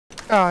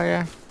Oh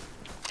yeah.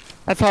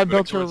 That's how I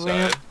built your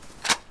ramp.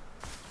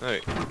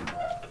 Hey.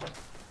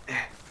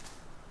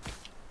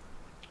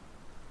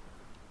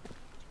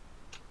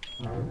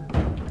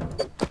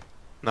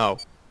 No.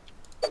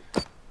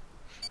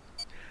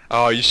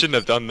 Oh, you shouldn't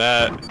have done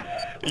that.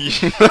 You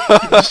shouldn't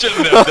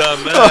have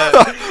done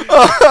that.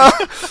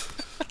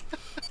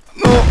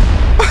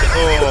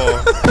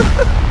 Oh.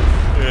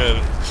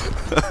 Man.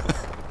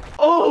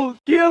 Oh,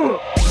 kill!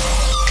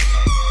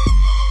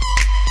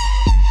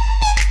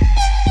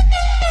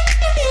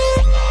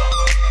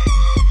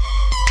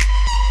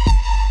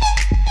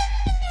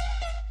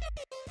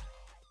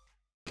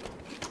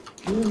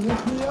 Can you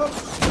lift me up?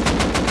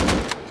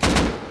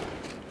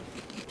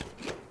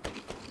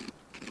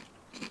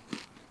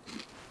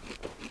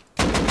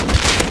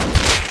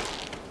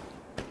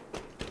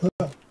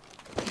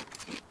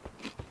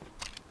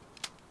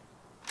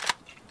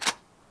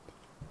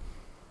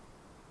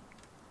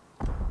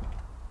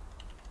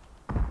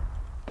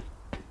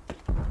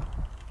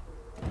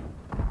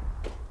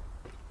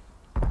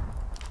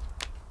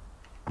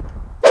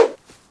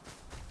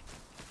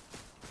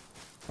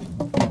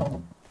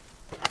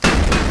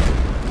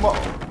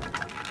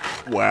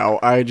 Wow,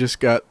 I just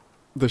got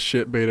the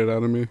shit baited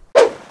out of me.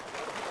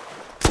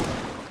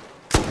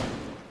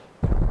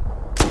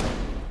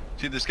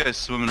 Dude, this guy's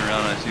swimming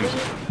around. I see him.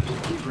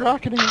 Keep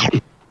rocketing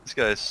him. This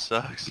guy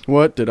sucks.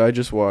 What did I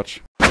just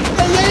watch?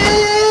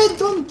 Hey,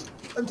 don't!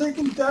 I'm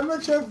taking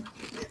damage. I'm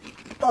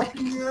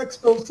fucking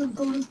explosive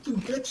bullets to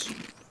bitch.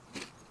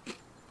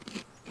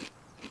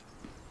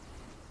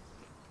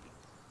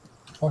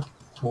 Fuck,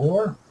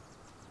 4?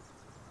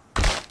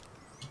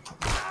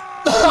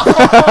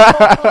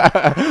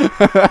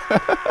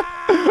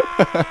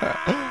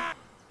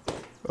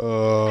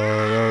 Oh,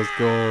 that was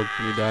gold.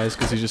 He dies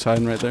because he's just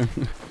hiding right there.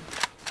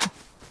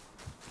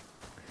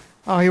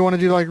 Oh, you want to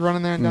do like run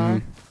in there and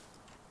die?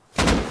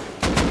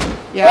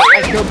 Yeah,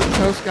 I killed the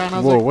toast guy and I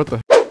was Whoa, like, what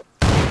the?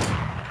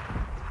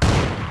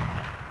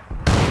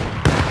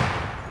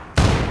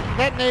 did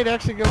that nade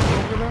actually go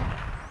over that?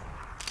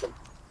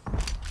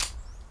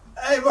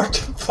 Hey, what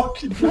the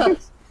fuck you doing?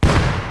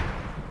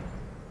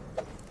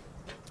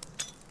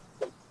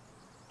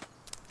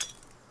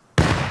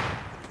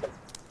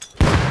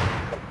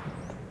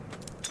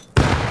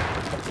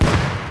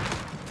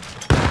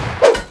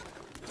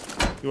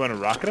 You want to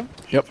rocket him?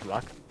 Yep.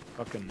 Rock.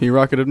 Fucking. He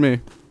rocketed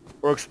me.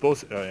 Or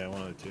explosive. Oh yeah,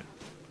 one of the two.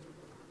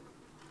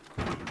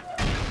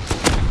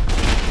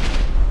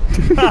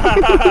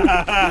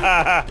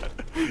 I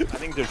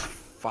think there's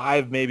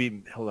 5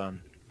 maybe. Hold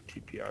on.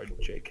 TPR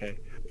JK.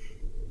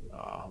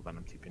 Hold on,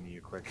 I'm TPing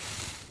you quick.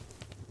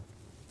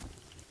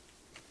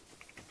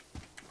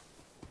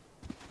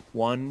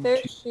 1,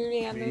 They're 2,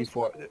 shooting at 3, those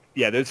 4.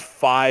 Yeah, there's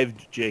 5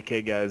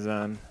 JK guys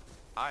on.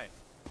 Hi.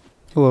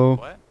 Hello.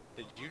 What?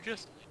 Did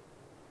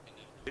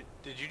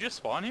you just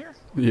spawn here?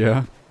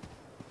 Yeah.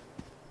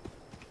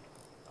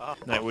 Oh,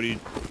 Knight, what do you?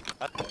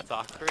 that's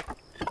awkward.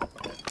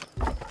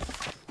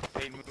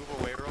 Hey, move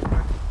away real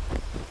quick.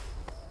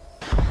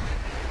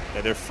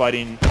 Yeah, they're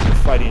fighting. They're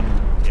fighting.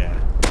 Yeah.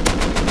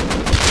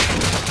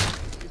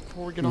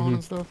 Before we get on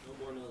and stuff.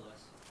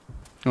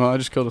 Well, I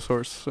just killed a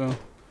horse, so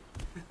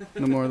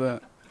no more of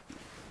that.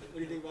 What do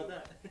you think about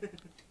that?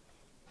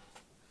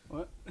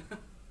 What?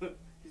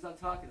 He's not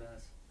talking to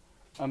us.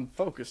 I'm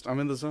focused. I'm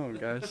in the zone,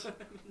 guys.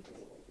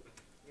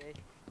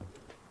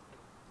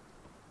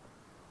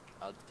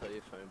 I'll tell you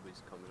if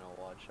anybody's coming. I'll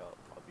watch out.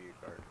 I'll be your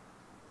guard.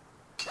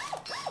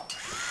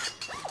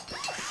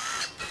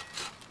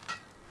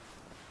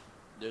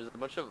 There's a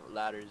bunch of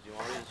ladders. Do you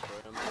want me to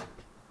destroy them?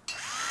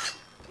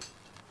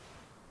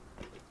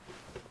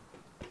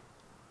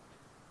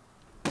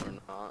 Or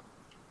not?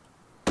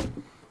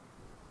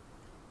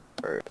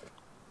 Or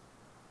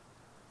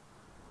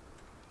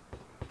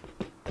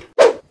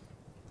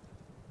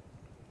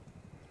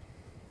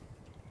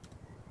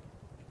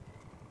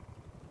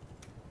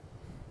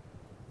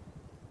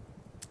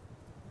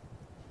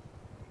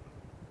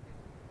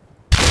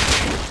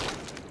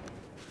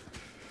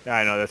Yeah,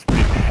 I know that's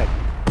pretty bad.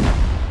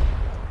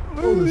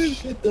 Holy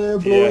shit, they're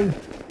blowing.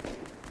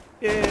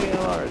 Yeah. Yay,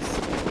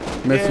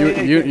 Lars. Myth,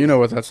 you know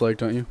what that's like,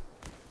 don't you?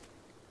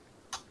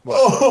 What?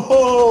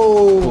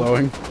 Oh!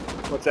 Blowing.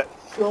 What's that?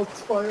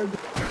 Shots fired.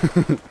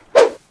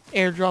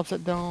 Airdrops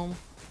at dome.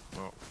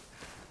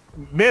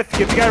 Myth,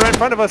 get the guy right in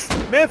front of us.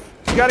 Myth,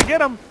 you gotta get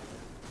him.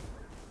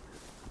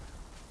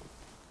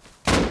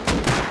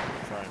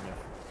 Sorry,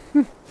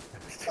 Myth.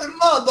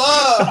 Mother!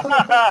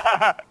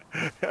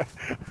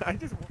 I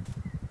just.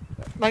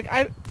 Like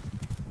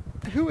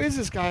who is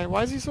this guy?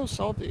 Why is he so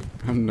salty?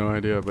 I have no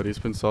idea, but he's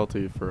been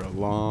salty for a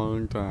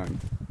long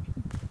time.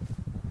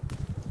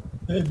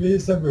 Maybe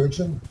he's a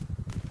virgin.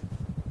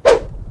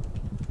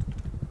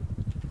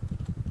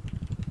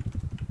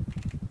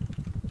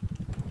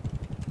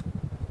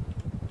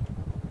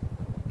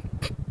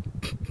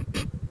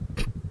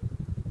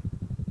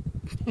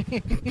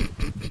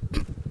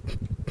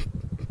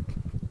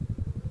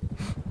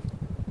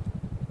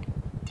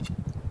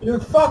 You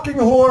fucking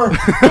whore!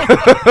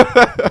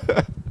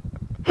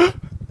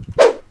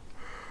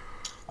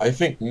 I I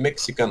think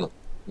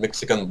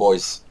Mexican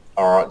boys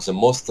are the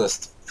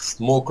mostest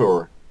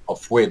smoker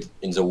of weed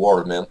in the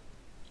world, man.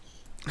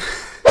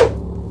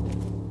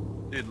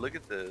 Dude, look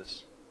at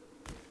this.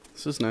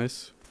 This is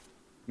nice.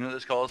 You know what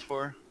this calls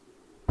for?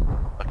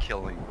 A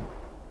killing.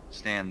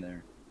 Stand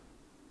there.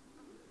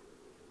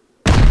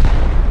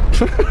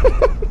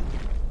 I'll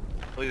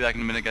be back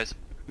in a minute, guys.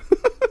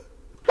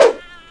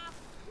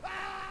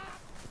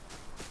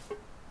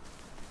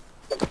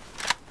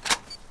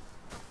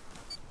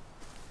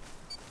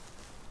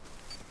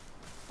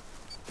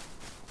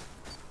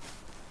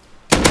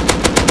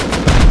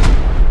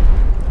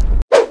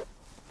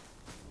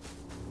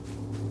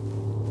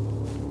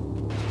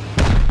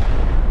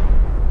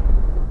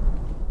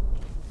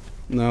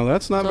 No,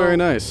 that's not So- very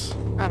nice.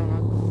 I don't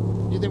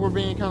know. You think we're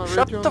being kind of rude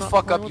Shut to him the not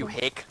fuck playing up, you with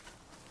him? hick.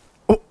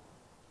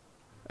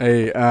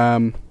 Hey,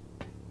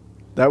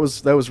 that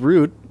was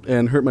rude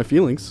and hurt my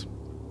feelings.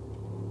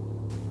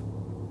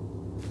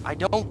 I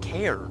don't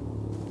care.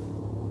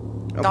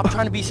 Stop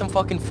trying to be some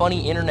fucking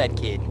funny internet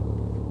kid.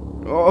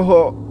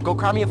 Oh, Go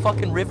cry me a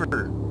fucking river.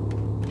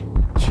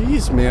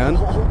 jeez, man.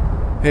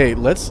 Hey,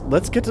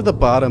 let's get to the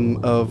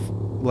bottom of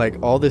like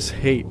all this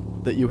hate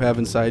that you have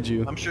inside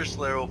you. I'm sure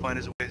Slayer will find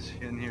his ways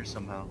in here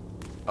somehow.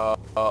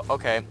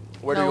 Okay.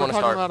 Where do No, you want to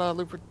we're start? talking about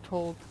Looper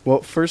told.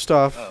 Well, first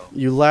off, Oh.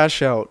 you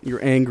lash out.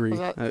 You're angry. Was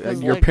that 'cause,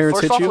 Your like,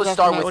 parents First hit off, you. let's That's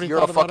start not what with he you're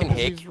a thought about fucking him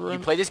 'cause hick. he's You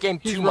ruined- play this game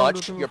he's too ruined much.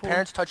 with him Your before.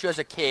 parents touch you as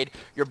a kid.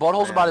 Your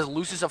butthole's about as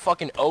loose as a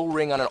fucking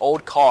O-ring on an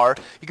old car.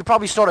 You could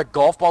probably start a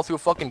golf ball through a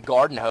fucking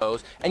garden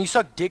hose. And you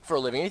suck dick for a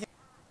living. Anything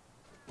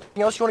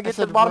else you want to get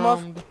to the bottom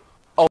of?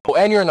 Oh,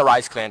 and you're in the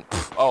Rise Clan.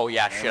 Pff, oh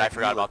yeah, shit, I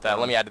forgot about that.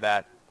 Let me add to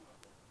that.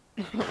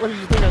 What did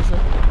you think I said?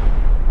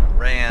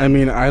 Ran. I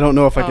mean, I don't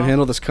know if I can Oh.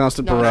 handle this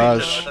constant No, I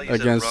barrage thought you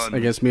said against run.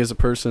 against me as a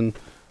person.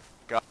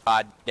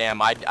 God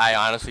damn, I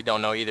honestly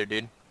don't know either,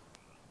 dude.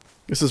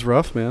 This is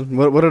rough, man.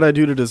 What did I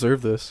do to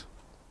deserve this?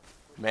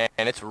 Man,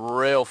 it's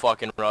real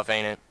fucking rough,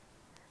 ain't it?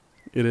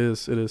 It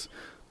is. It is.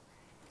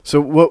 So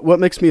what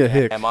makes me a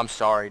hick? Damn, I'm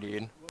sorry,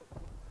 dude.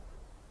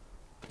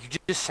 You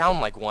just sound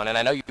like one, and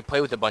I know you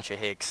play with a bunch of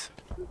hicks.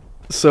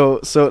 So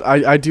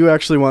I do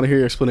actually want to hear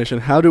your explanation.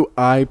 How do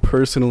I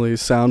personally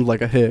sound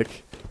like a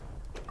hick?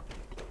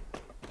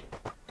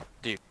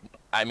 Dude,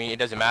 I mean, it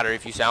doesn't matter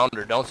if you sound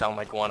or don't sound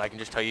like one. I can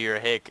just tell you you're a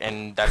hick,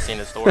 and that's the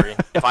end of the story.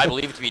 If I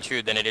believe it to be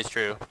true, then it is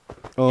true.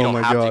 Oh You don't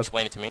my have to god.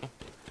 explain it to me.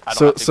 I don't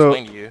So have to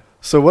explain to you.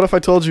 so what if I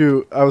told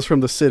you I was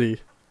from the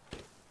city?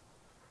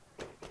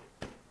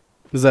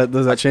 Does that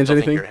I change still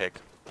think anything? you're a hick.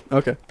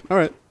 Okay. All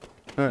right.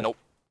 All right. Nope.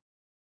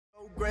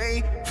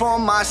 Great for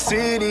my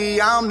city,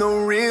 I'm the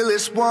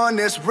realest one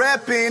that's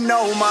reppin'.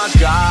 Oh my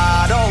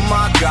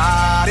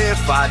God,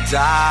 if I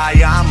die,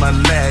 I'm a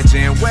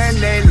legend. When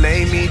they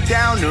lay me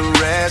down to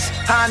rest,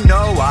 I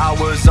know I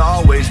was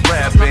always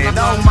reppin'.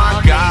 Oh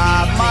my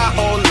God, my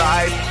whole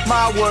life,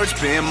 my words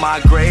been my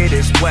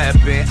greatest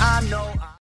weapon. I know